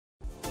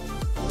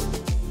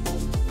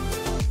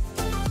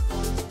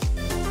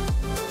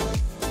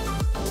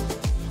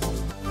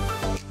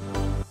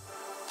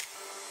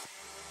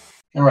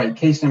All right,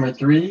 case number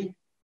 3.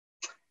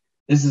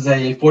 This is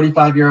a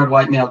 45-year-old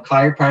white male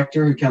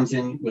chiropractor who comes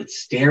in with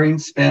staring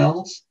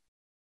spells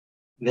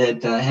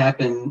that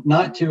happen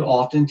not too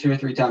often, 2 or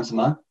 3 times a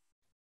month.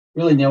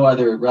 Really no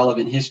other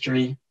relevant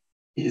history.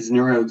 His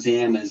neuro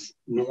exam is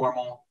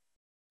normal.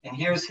 And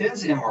here's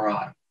his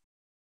MRI.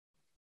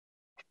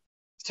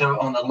 So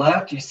on the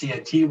left, you see a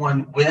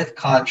T1 with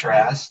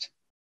contrast.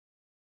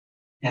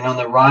 And on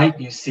the right,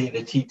 you see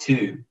the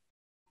T2.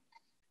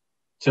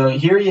 So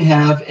here you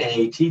have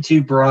a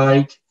T2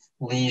 bright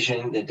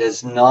lesion that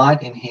does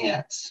not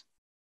enhance.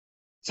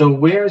 So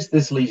where's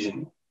this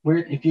lesion? Where,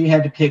 if you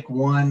had to pick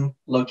one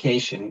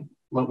location,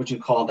 what would you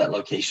call that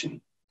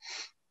location?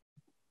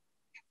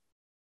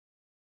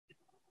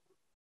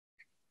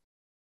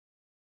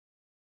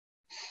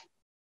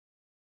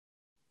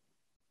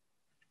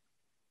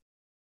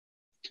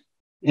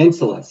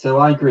 Insula. So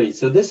I agree.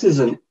 So this is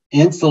an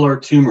insular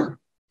tumor.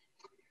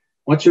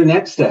 What's your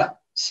next steps?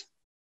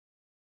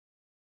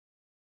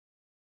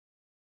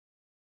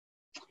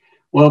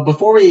 Well,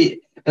 before we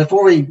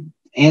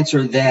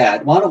answer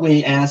that, why don't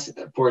we ask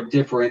for a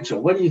differential?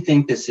 What do you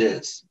think this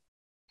is?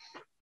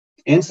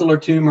 Insular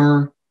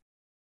tumor,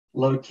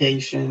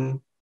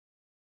 location,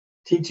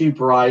 T2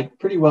 bright,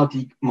 pretty well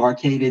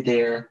demarcated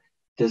there,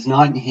 does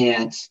not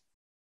enhance.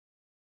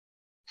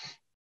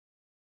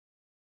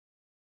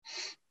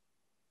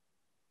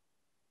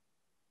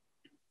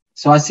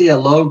 So I see a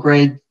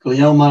low-grade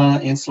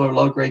glioma, insular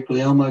low-grade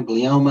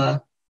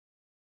glioma,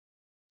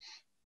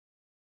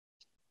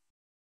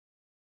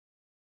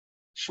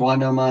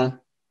 schwannoma.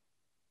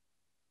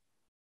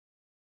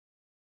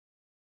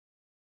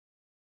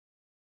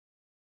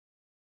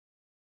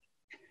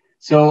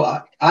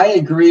 So I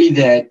agree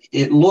that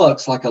it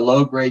looks like a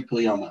low-grade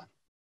glioma.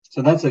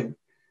 So that's a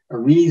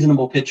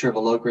reasonable picture of a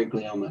low-grade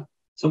glioma.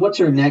 So what's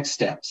your next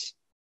steps?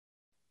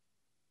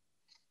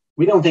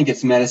 We don't think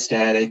it's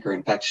metastatic or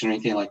infection or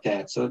anything like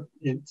that. So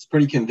it's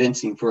pretty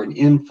convincing for an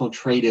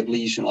infiltrative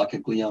lesion like a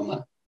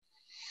glioma.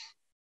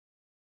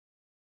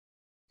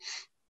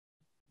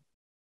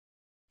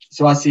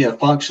 So I see a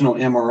functional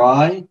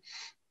MRI.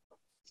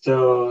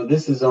 So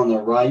this is on the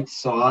right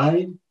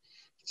side.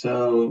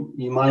 So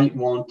you might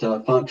want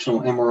a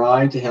functional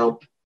MRI to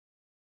help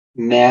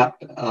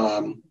map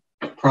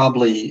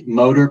probably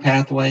motor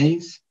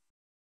pathways.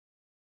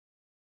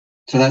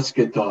 So that's a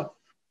good thought.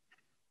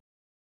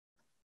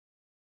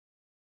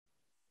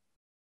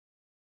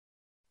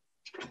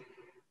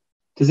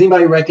 Does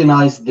anybody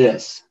recognize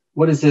this?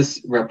 What is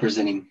this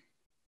representing?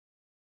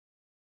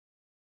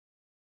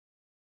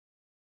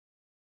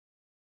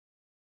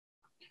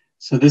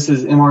 So this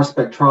is MR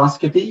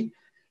spectroscopy,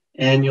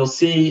 and you'll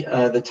see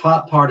the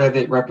top part of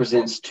it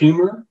represents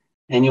tumor,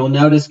 and you'll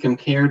notice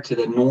compared to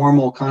the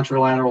normal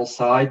contralateral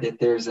side that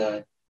there's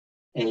a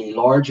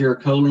larger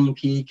choline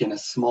peak and a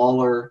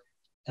smaller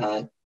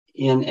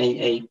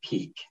NAA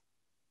peak.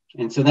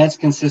 And so that's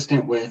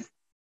consistent with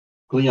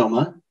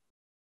glioma.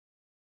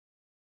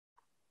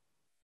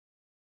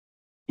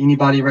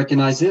 Anybody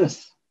recognize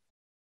this?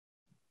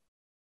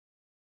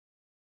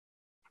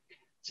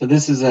 So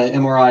this is a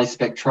MRI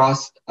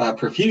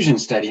perfusion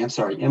study. I'm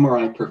sorry,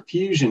 MRI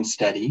perfusion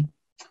study.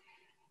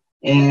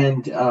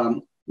 And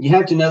you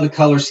have to know the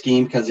color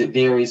scheme because it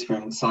varies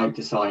from site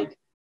to site.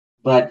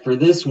 But for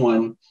this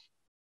one,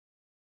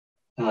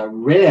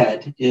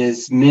 red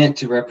is meant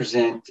to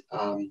represent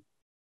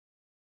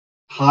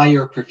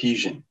higher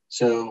perfusion.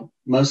 So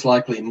most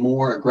likely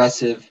more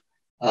aggressive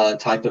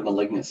type of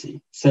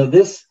malignancy. So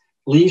this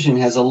lesion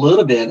has a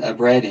little bit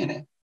of red in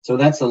it. So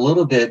that's a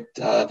little bit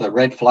of a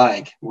red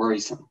flag,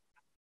 worrisome.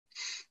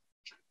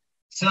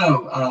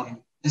 So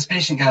this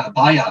patient got a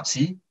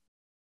biopsy,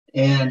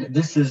 and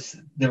this is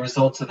the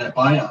results of that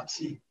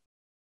biopsy.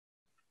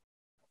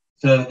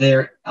 So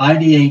they're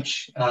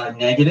IDH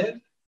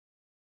negative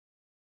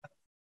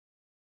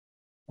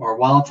or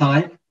wild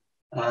type.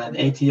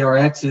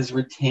 ATRX is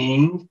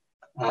retained,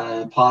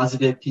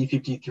 positive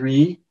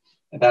P53,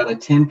 about a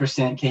 10%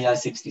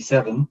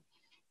 Ki67.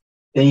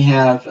 They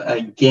have a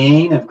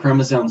gain of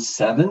chromosome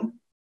 7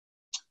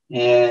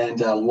 and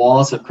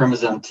loss of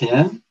chromosome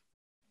 10.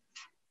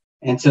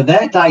 And so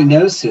that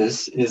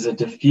diagnosis is a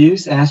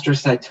diffuse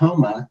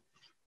astrocytoma.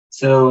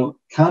 So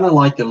kind of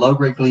like the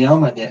low-grade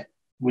glioma that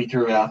we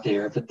threw out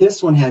there, but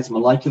this one has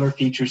molecular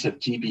features of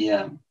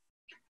GBM.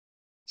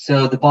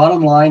 So the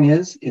bottom line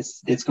is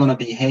it's going to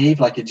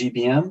behave like a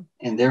GBM,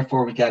 and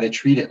therefore we got to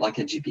treat it like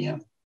a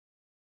GBM.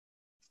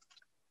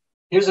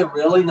 Here's a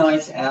really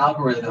nice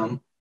algorithm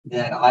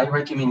that I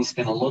recommend you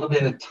spend a little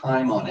bit of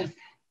time on it.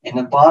 And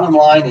the bottom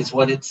line is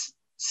what it's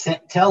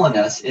telling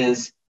us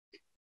is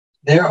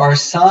there are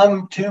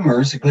some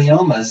tumors,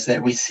 gliomas,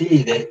 that we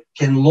see that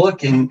can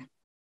look and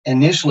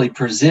initially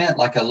present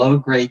like a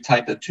low-grade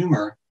type of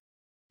tumor,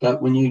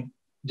 but when you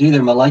do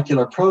their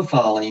molecular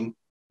profiling,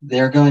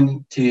 they're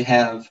going to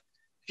have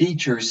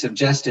features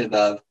suggestive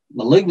of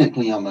malignant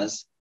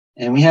gliomas.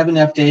 And we have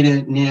enough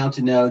data now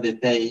to know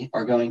that they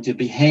are going to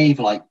behave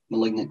like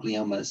malignant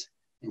gliomas.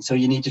 And so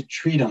you need to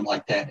treat them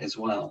like that as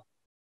well.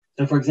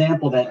 So for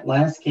example, that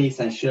last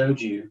case I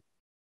showed you,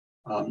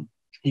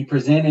 he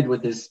presented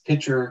with this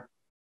picture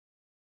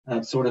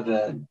of sort of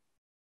a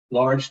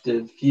large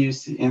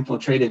diffuse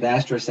infiltrative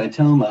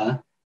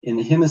astrocytoma in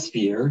the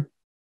hemisphere.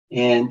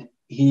 And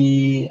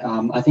he,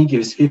 I think he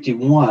was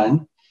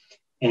 51,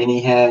 and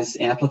he has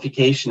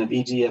amplification of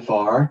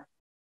EGFR,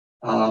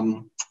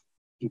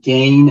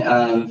 gain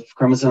of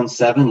chromosome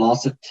 7,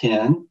 loss of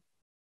 10.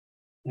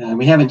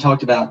 We haven't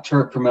talked about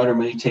TERT promoter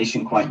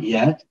mutation quite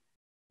yet,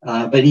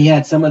 but he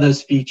had some of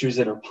those features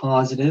that are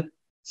positive,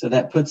 so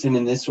that puts him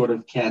in this sort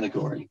of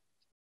category.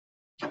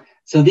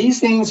 So these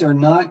things are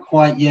not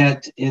quite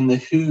yet in the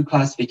WHO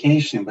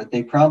classification, but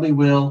they probably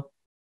will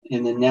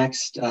in the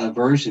next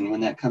version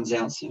when that comes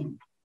out soon.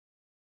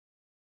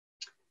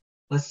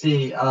 Let's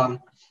see.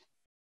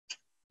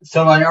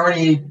 So I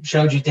already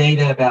showed you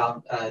data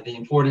about the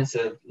importance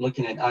of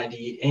looking at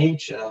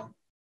IDH.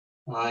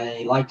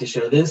 I like to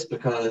show this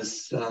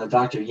because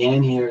Dr.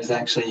 Yan here is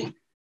actually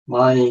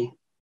my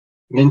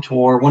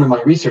mentor, one of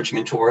my research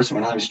mentors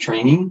when I was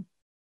training.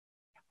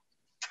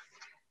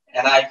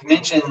 And I've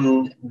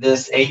mentioned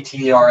this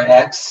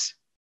Atrx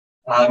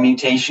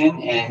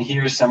mutation, and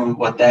here's some of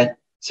what that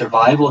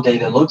survival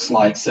data looks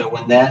like. So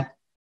when that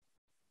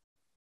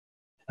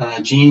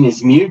gene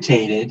is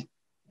mutated,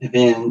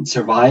 then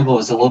survival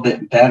is a little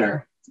bit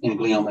better in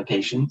glioma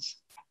patients.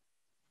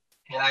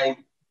 And I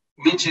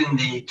mentioned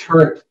the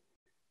TERT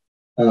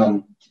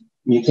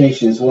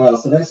mutation as well.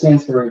 So that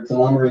stands for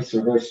telomerase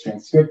reverse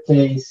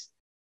transcriptase.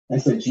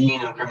 That's a gene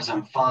on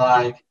chromosome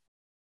 5.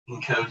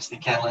 Encodes the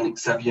catalytic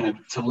subunit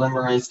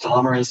telomerase.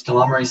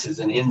 Telomerase is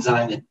an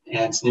enzyme that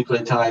adds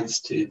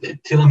nucleotides to the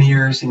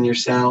telomeres in your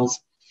cells.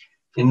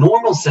 In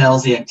normal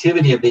cells, the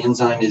activity of the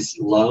enzyme is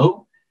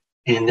low,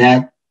 and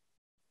that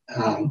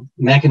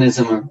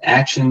mechanism of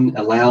action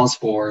allows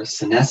for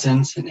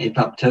senescence and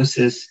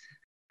apoptosis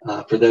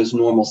for those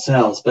normal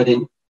cells. But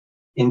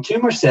in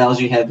tumor cells,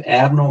 you have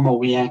abnormal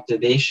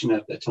reactivation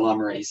of the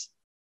telomerase,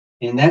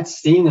 and that's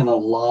seen in a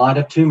lot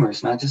of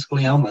tumors, not just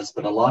gliomas,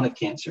 but a lot of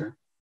cancer.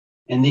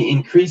 And the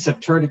increase of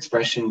TERT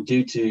expression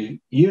due to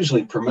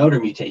usually promoter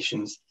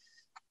mutations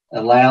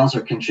allows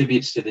or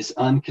contributes to this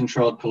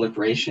uncontrolled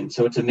proliferation.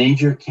 So it's a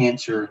major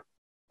cancer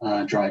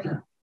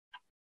driver.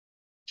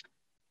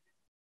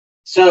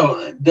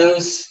 So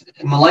those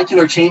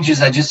molecular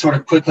changes I just sort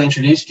of quickly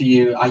introduced to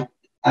you,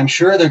 I'm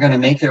sure they're going to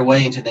make their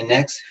way into the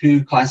next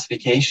WHO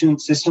classification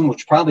system,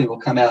 which probably will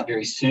come out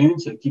very soon.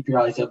 So keep your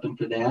eyes open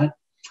for that.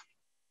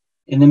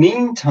 In the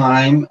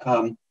meantime,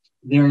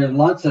 there are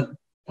lots of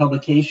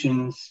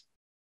publications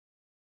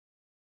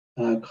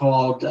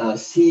called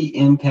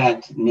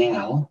C-Impact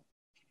Now.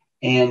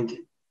 And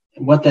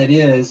what that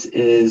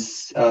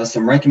is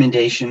some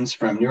recommendations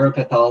from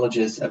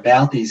neuropathologists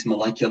about these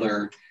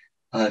molecular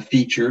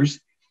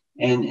features.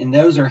 And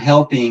those are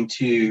helping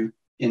to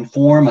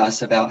inform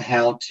us about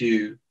how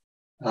to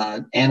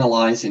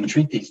analyze and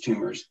treat these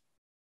tumors.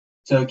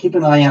 So keep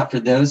an eye out for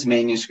those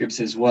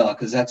manuscripts as well,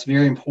 because that's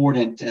very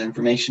important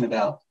information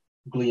about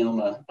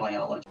glioma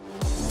biology.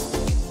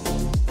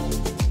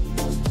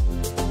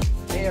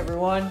 Hey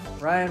everyone,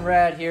 Ryan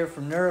Rad here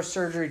from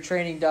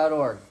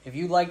neurosurgerytraining.org. If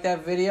you like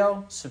that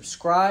video,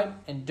 subscribe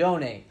and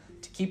donate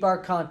to keep our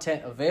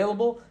content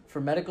available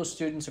for medical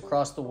students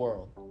across the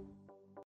world.